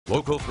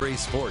Local 3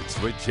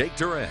 Sports with Jake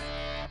Durant.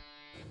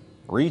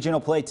 Regional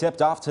play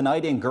tipped off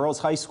tonight in girls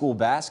high school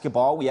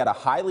basketball. We had a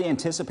highly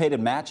anticipated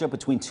matchup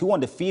between two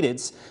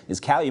undefeateds as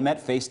Calumet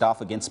faced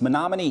off against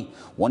Menominee.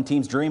 One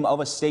team's dream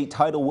of a state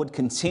title would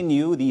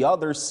continue. The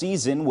other's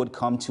season would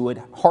come to a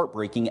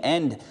heartbreaking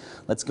end.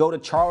 Let's go to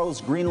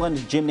Charles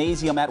Greenland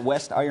Gymnasium at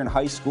West Iron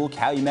High School.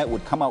 Calumet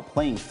would come out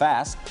playing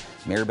fast.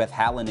 Marybeth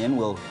Hallinan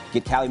will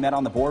get Calumet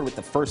on the board with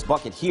the first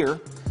bucket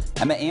here.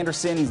 Emma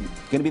Anderson is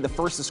going to be the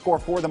first to score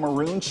for the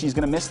Maroons. She's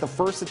going to miss the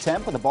first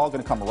attempt, but the ball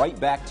going to come right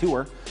back to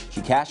her.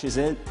 She cashes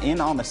it in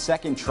on the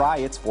second try.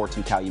 It's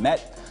 4-2 Calumet.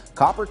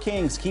 Copper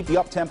Kings keep the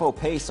up-tempo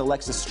pace.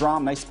 Alexis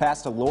Strom, nice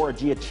pass to Laura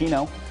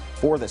Giacchino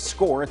for the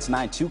score. It's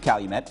 9-2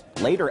 Calumet.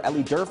 Later,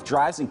 Ellie Durf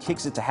drives and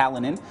kicks it to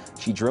Hallinan.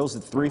 She drills the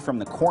three from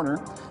the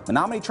corner.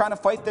 Menominee trying to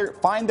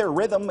find their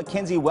rhythm.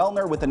 Mackenzie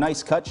Wellner with a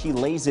nice cut. She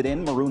lays it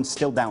in. Maroons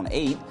still down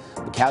 8.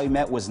 But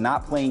Calumet was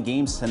not playing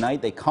games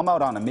tonight. They come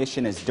out on a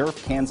mission as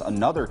Durf cans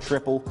another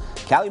triple.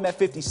 Calumet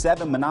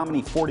 57,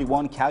 Menominee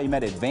 41.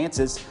 Calumet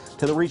advances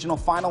to the regional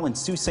final in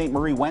Sault Ste.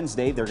 Marie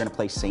Wednesday. They're going to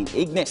play St.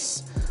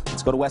 Ignace.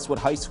 Let's go to Westwood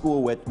High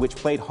School, which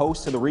played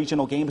host to the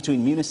regional game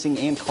between Munising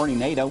and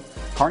Carney-Nadeau.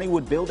 Kearney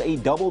would build a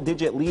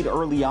double-digit lead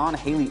early on.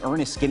 Haley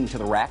Ernest getting to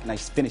the rack.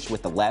 Nice finish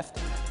with the left.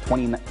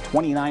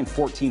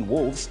 29-14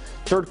 Wolves.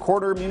 Third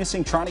quarter,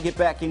 Munising trying to get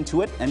back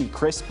into it. Emmy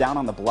Crisp down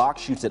on the block,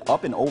 shoots it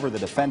up and over the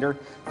defender.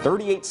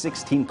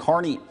 38-16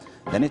 Kearney.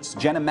 Then it's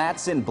Jenna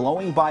Matson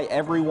blowing by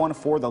everyone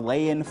for the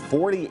lay-in.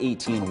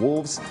 40-18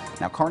 Wolves.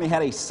 Now Kearney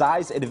had a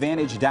size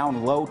advantage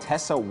down low.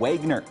 Tessa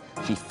Wagner,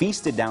 she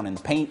feasted down in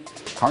the paint.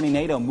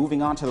 Carney-Nadeau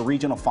moving on to the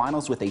regional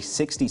finals with a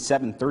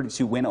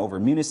 67-32 win over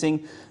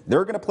Munising.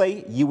 They're going to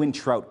play Ewan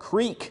Trout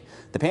Creek.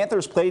 The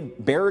Panthers played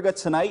Baraga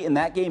tonight, and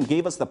that game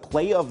gave us the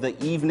play of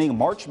the evening.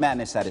 March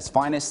Madness at its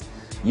finest.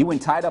 Ewan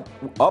tied up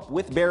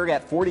with Baraga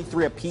at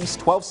 43 apiece.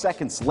 12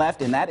 seconds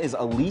left, and that is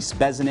Elise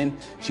Bezinen.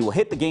 She will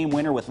hit the game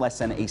winner with less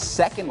than a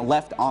second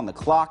left on the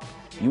clock.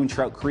 Ewan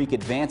Trout Creek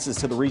advances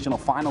to the regional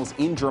finals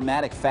in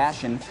dramatic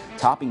fashion,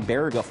 topping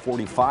Baraga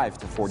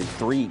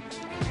 45-43.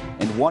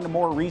 And one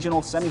more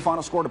regional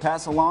semifinal score to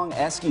pass along.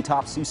 Eski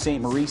tops Sault Ste.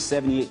 Marie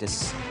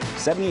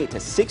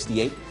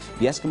 78-68.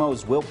 The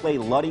Eskimos will play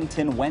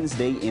Ludington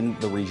Wednesday in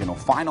the regional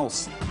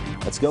finals.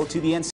 Let's go to the NCAA.